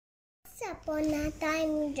upon a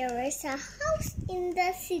time there is a house in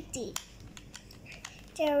the city.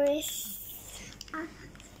 There is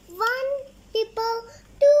one people,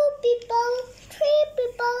 two people, three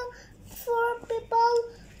people, four people,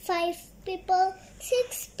 five people,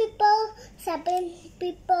 six people, seven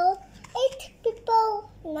people, 8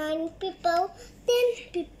 people, 9 people,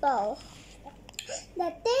 10 people. The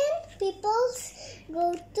 10 people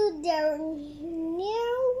go to their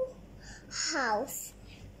new house.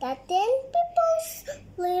 The 10 people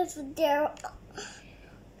live their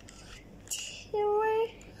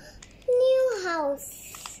new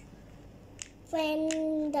house.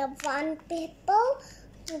 When the 1 people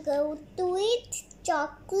go to eat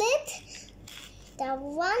chocolate, the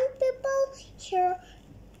 1 people hear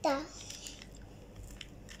the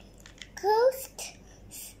ghost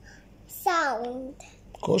sound.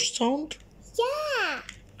 Ghost sound? Yeah.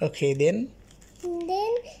 Okay, then?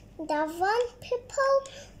 Then the 1 people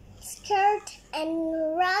scared and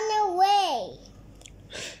run away.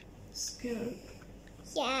 Scared?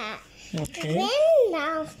 Yeah. Okay. Then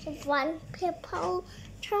the 1 people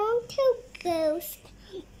turned to ghost.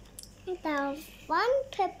 The 1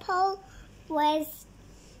 people was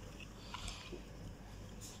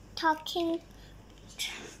talking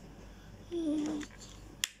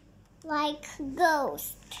like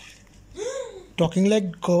ghost. Talking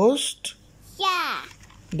like ghost? Yeah.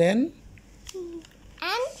 Then?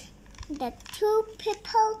 And the 2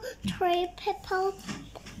 people, 3 people,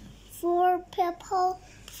 4 people,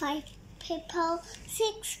 5 people,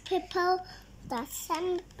 6 people, the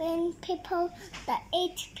 7 people, the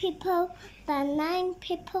 8 people, the 9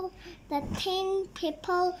 people, the 10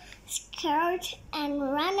 people scared and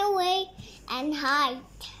ran away and hide.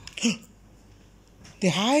 They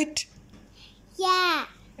hide? Yeah.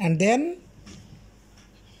 And then?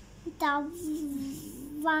 The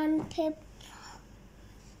 1 people,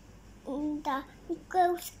 the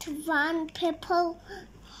ghost 1 people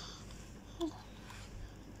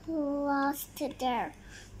lost there.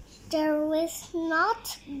 There was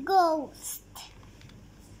not ghost.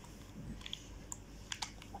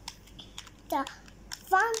 The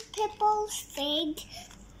 1 people said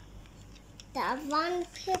the 1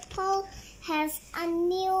 people has a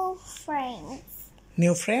new friend.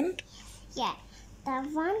 New friend? Yeah, the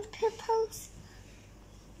 1 people's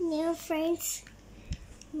new friends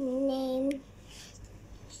named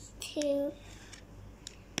 2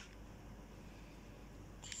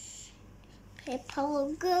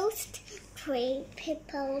 people ghost, 3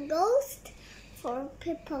 people ghost, 4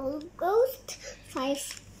 people ghost,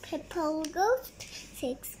 5 people ghost,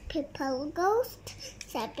 6 people ghost,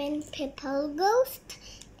 7 people ghost,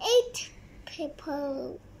 8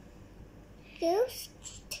 people ghost,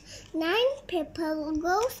 9 people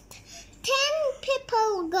ghost, 10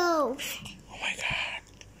 people ghost. Oh my God.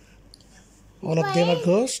 All of them are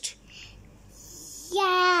ghosts?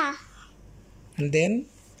 Yeah. And then?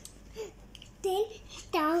 Then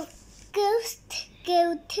the ghost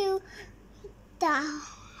go to the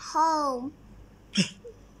home.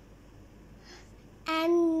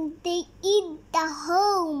 And they eat the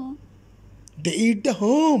home. They eat the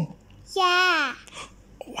home? Yeah.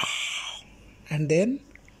 Wow. And then?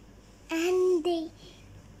 And they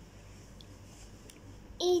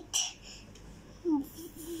eat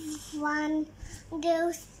 1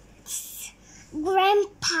 ghost's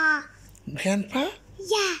grandpa. Grandpa?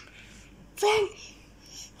 Yeah. When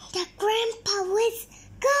the grandpa was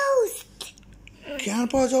ghost.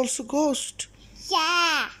 Grandpa is also ghost?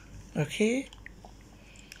 Yeah. Okay.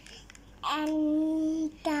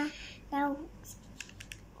 And the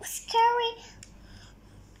scary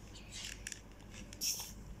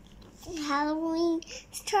Halloween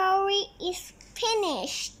story is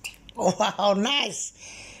finished. Oh, wow, nice.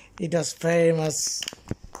 It was very much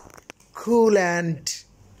cool and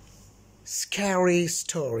scary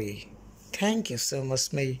story. Thank you so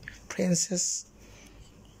much, my princess.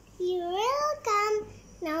 You're welcome.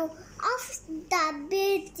 Now off the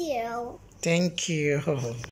video. Thank you.